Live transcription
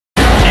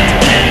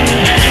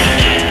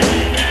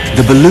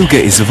The Beluga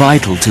is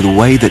vital to the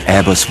way that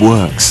Airbus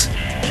works.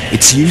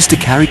 It's used to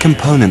carry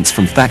components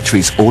from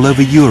factories all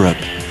over Europe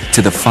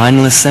to the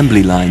final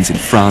assembly lines in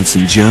France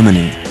and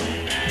Germany.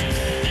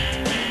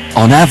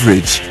 On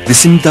average,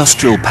 this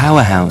industrial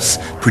powerhouse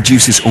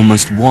produces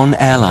almost one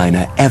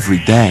airliner every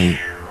day.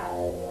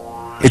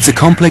 It's a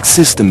complex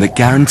system that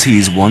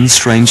guarantees one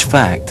strange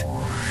fact.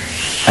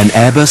 An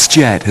Airbus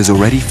jet has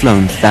already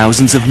flown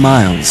thousands of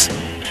miles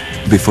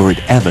before it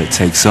ever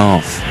takes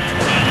off.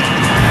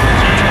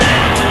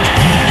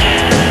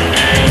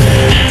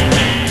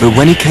 But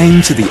when it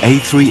came to the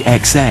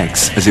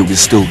A380, as it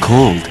was still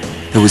called,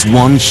 there was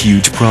one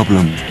huge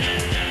problem.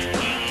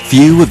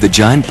 Few of the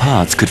giant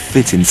parts could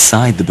fit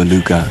inside the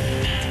Beluga.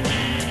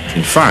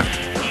 In fact,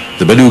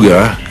 the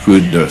Beluga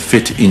could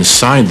fit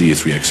inside the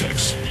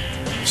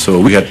A380. So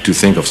we had to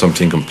think of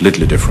something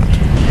completely different.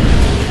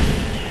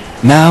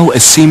 Now a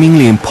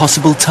seemingly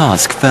impossible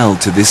task fell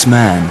to this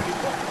man,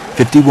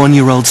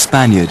 51-year-old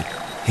Spaniard,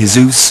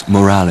 Jesus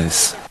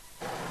Morales.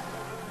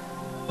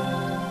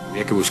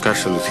 Había que buscar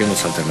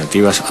soluciones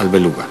alternativas al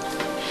Beluga.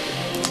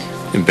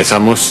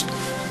 Empezamos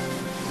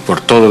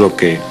por todo lo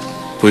que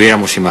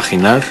pudiéramos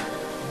imaginar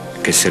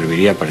que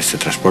serviría para este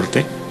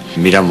transporte.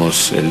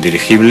 Miramos el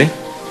dirigible,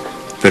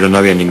 pero no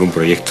había ningún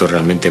proyecto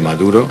realmente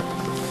maduro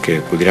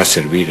que pudiera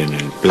servir en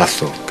el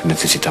plazo que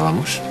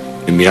necesitábamos.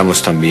 Y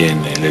miramos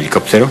también el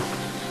helicóptero,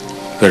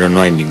 pero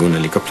no hay ningún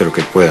helicóptero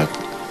que pueda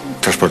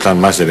transportar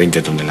más de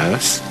 20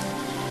 toneladas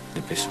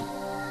de peso.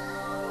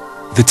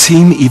 The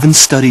team even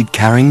studied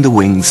carrying the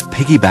wings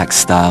piggyback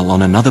style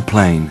on another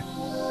plane.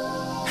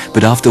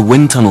 But after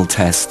wind tunnel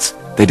tests,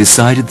 they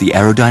decided the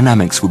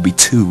aerodynamics would be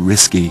too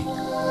risky.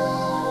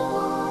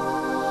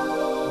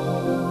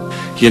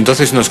 Y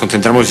entonces nos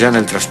concentramos ya en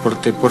el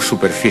transporte por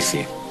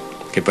superficie,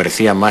 que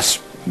parecía más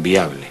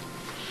viable.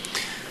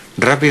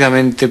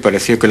 Rápidamente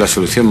pareció que la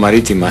solución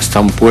marítima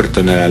hasta un puerto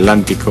en el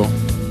Atlántico.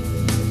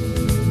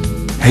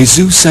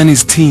 Jesus and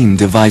his team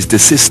devised a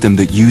system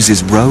that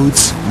uses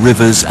roads,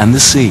 rivers and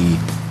the sea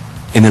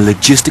in a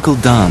logistical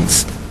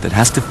dance that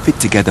has to fit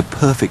together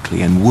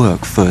perfectly and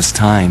work first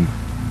time.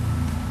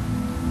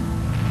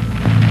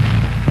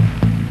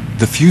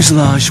 The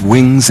fuselage,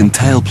 wings and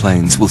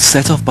tailplanes will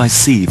set off by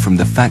sea from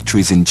the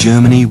factories in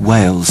Germany,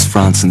 Wales,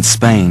 France and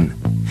Spain,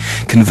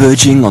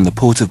 converging on the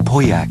port of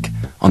Pauillac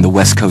on the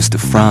west coast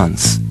of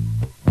France.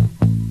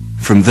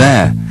 From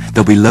there,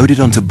 they'll be loaded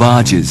onto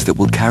barges that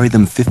will carry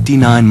them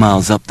 59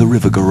 miles up the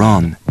River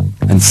Garonne,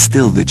 and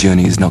still the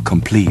journey is not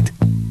complete.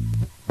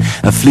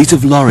 A fleet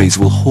of lorries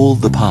will haul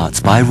the parts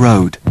by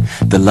road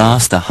the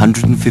last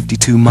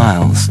 152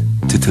 miles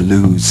to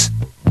Toulouse.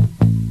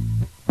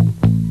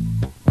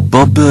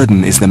 Bob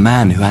Burden is the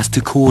man who has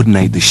to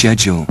coordinate the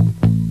schedule.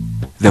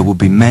 There will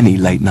be many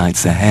late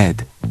nights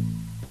ahead.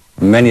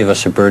 Many of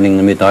us are burning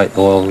the midnight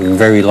oil in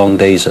very long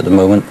days at the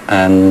moment,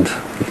 and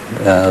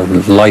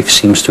life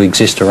seems to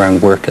exist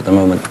around work at the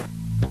moment.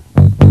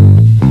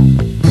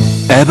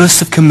 Airbus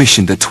have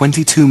commissioned a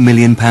 £22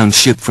 million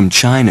ship from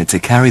China to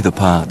carry the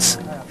parts,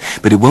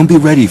 but it won't be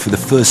ready for the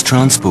first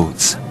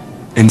transports.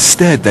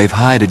 Instead, they've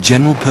hired a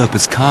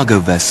general-purpose cargo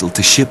vessel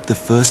to ship the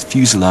first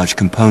fuselage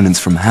components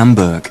from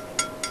Hamburg.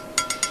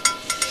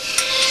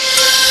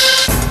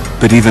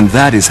 But even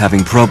that is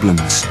having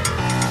problems.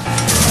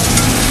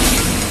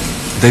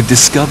 They've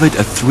discovered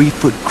a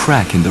 3-foot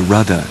crack in the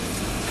rudder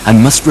and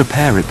must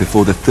repair it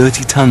before the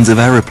 30 tons of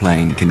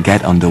aeroplane can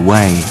get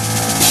underway.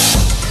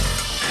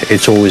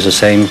 It's always the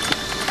same.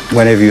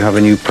 Whenever you have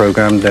a new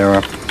program, there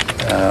are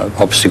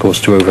obstacles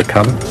to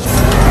overcome.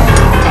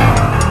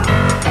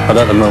 But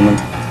at the moment,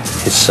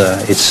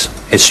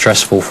 it's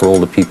stressful for all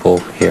the people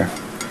here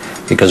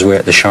because we're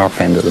at the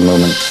sharp end at the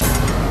moment.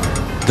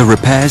 The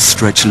repairs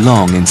stretch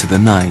long into the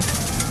night.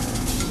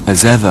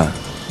 As ever,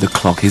 the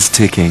clock is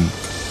ticking.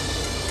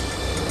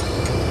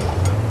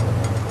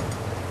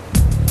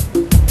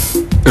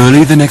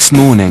 Early the next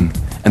morning,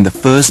 and the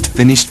first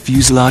finished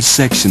fuselage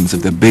sections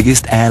of the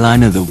biggest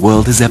airliner the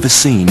world has ever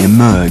seen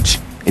emerge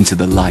into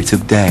the light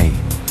of day.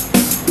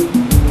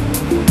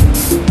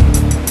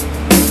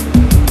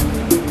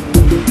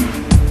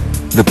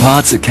 The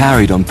parts are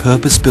carried on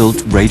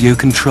purpose-built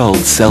radio-controlled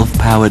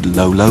self-powered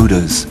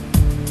low-loaders.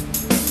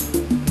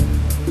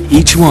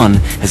 Each one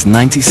has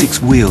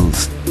 96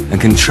 wheels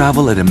and can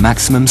travel at a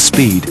maximum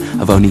speed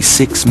of only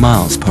 6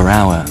 miles per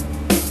hour.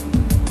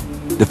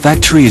 The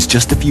factory is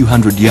just a few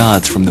hundred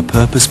yards from the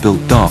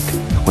purpose-built dock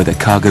where the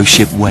cargo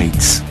ship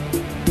waits.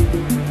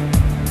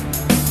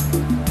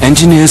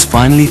 Engineers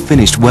finally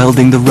finished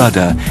welding the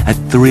rudder at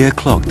 3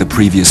 o'clock the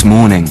previous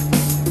morning,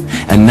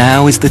 and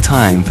now is the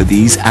time for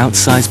these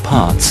outsized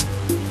parts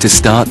to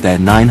start their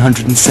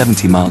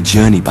 970-mile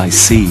journey by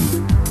sea.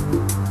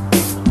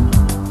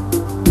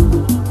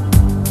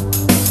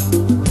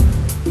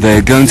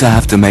 They're going to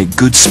have to make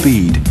good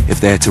speed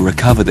if they're to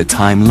recover the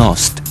time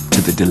lost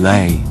to the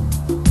delay.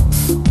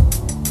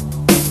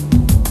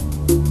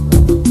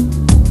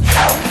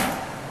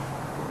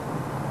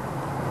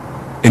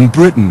 In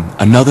Britain,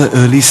 another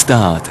early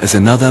start as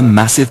another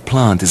massive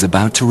plant is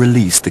about to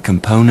release the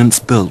components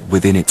built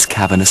within its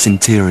cavernous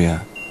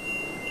interior.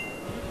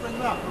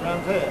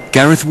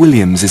 Gareth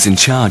Williams is in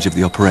charge of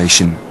the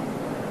operation.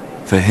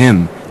 For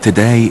him,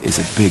 today is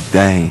a big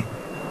day.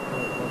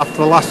 After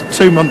the last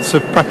 2 months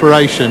of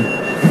preparation,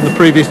 the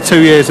previous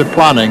 2 years of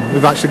planning,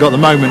 we've actually got the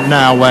moment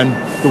now when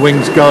the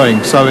wing's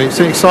going. So it's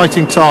an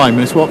exciting time,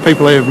 and it's what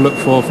people here have looked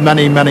for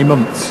many, many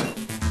months.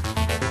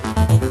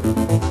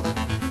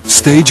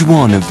 Stage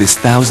 1 of this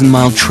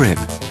 1,000-mile trip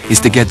is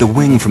to get the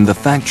wing from the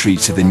factory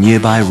to the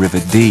nearby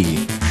River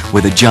Dee,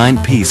 where the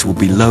giant piece will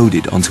be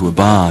loaded onto a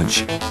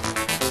barge.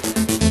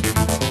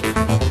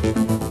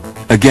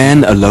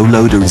 Again, a low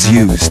loader is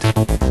used,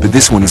 but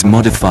this one is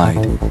modified.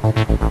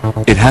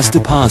 It has to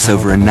pass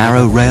over a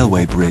narrow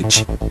railway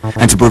bridge,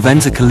 and to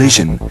prevent a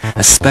collision,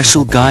 a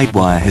special guide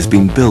wire has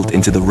been built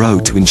into the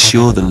road to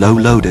ensure the low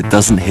loader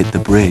doesn't hit the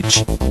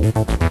bridge.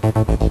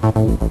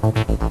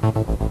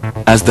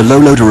 As the low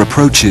loader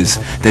approaches,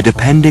 they're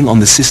depending on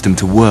the system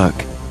to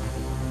work.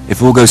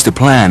 If all goes to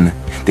plan,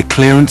 the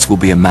clearance will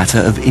be a matter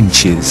of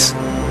inches.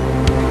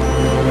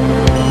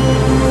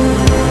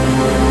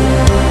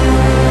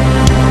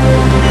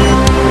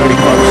 Very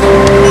close.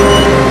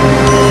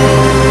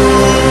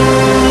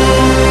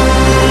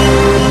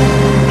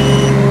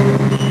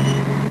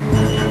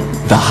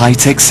 The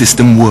high-tech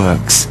system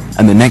works,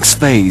 and the next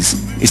phase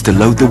is to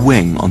load the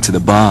wing onto the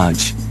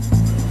barge.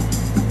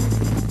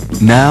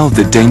 Now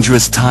the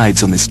dangerous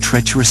tides on this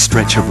treacherous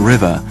stretch of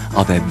river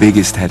are their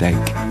biggest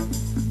headache.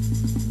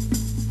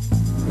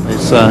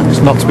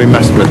 It's not to be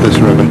messed with, this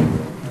river.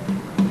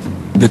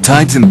 The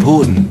tide's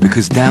important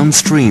because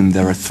downstream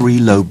there are 3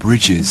 low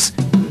bridges,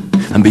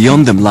 and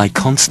beyond them lie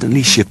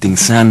constantly shifting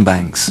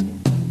sandbanks.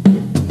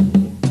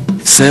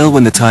 Sail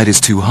when the tide is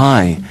too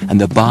high and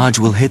the barge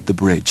will hit the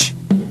bridge.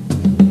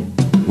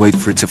 Wait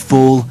for it to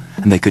fall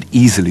and they could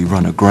easily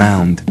run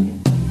aground.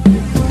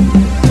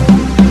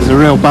 There's a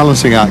real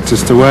balancing act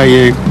as to where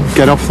you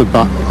get off the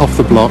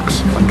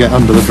blocks and get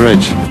under the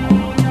bridge.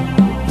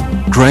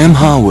 Graham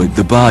Harwood,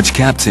 the barge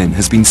captain,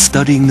 has been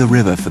studying the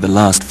river for the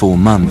last 4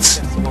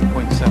 months.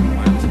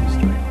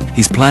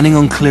 He's planning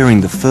on clearing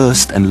the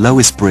first and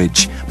lowest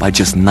bridge by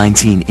just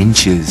 19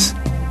 inches.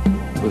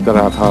 We've got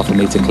to have half a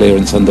metre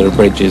clearance under a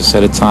bridge,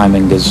 so the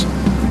timing is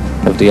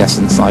of the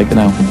essence, like, you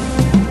know.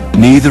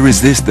 Neither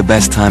is this the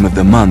best time of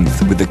the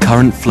month, with the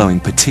current flowing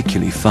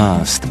particularly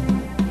fast.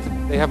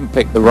 They haven't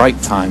picked the right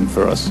time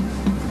for us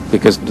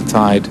because the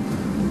tide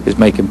is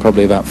making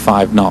probably about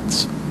 5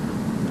 knots.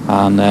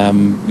 And,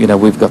 you know,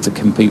 we've got to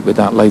compete with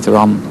that later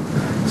on.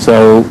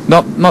 So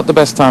not the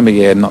best time of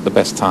year, not the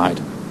best tide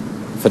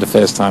for the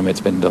first time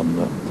it's been done.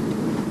 But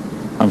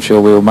I'm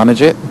sure we'll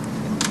manage it.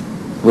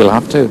 We'll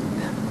have to.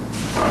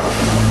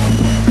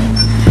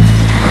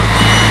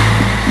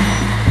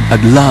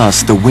 At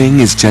last, the wing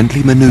is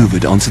gently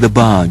maneuvered onto the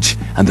barge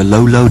and the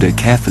low loader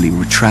carefully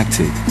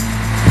retracted.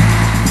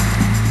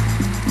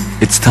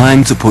 It's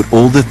time to put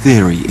all the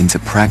theory into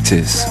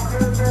practice.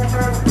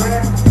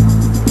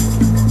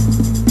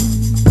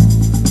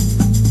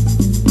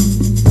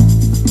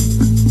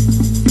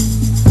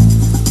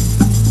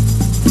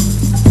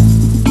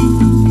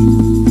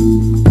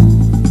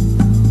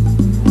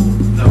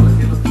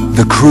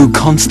 The crew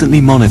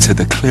constantly monitor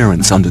the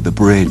clearance under the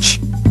bridge.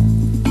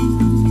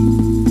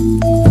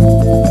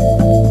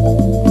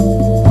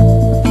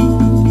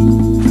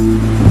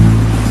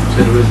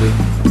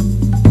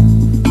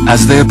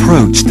 As they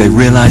approach, they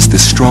realize the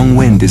strong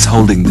wind is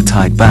holding the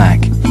tide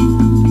back.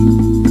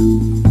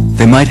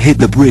 They might hit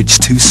the bridge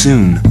too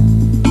soon.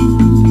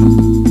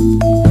 You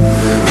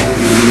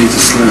need to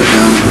slow it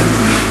down a bit.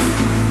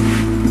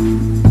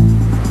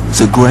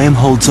 So Graham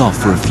holds off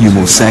for a few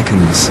more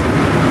seconds.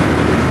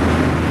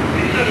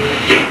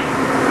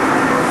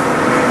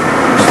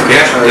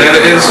 Yeah, there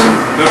it is.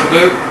 That'll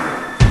do.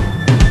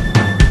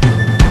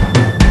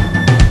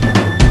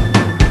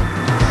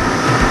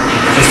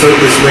 Just hope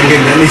this wing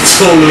ain't any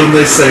taller than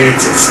they say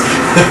it is.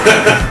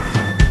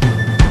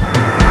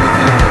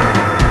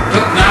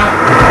 Look now.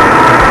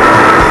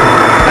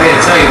 Hey, I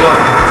tell you what.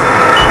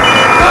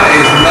 That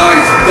is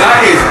nice.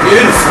 That is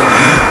beautiful.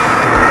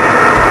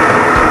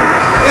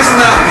 Isn't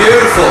that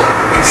beautiful?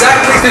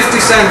 Exactly 50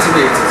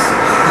 centimetres.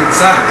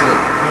 Exactly.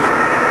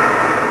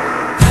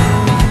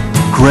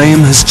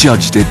 Graham has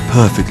judged it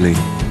perfectly,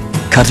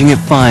 cutting it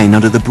fine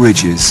under the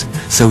bridges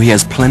so he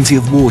has plenty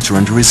of water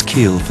under his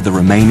keel for the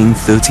remaining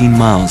 13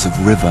 miles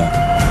of river.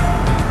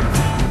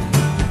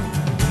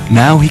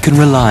 Now he can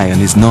rely on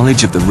his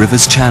knowledge of the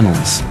river's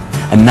channels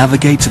and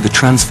navigate to the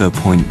transfer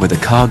point where the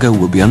cargo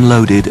will be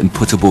unloaded and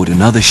put aboard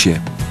another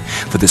ship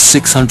for the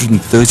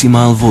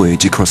 630-mile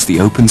voyage across the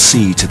open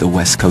sea to the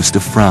west coast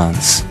of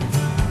France.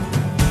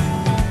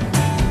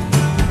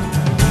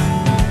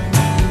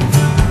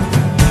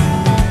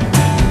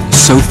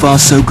 So far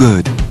so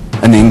good,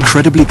 and the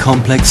incredibly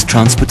complex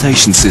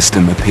transportation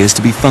system appears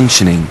to be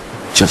functioning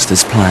just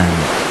as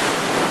planned.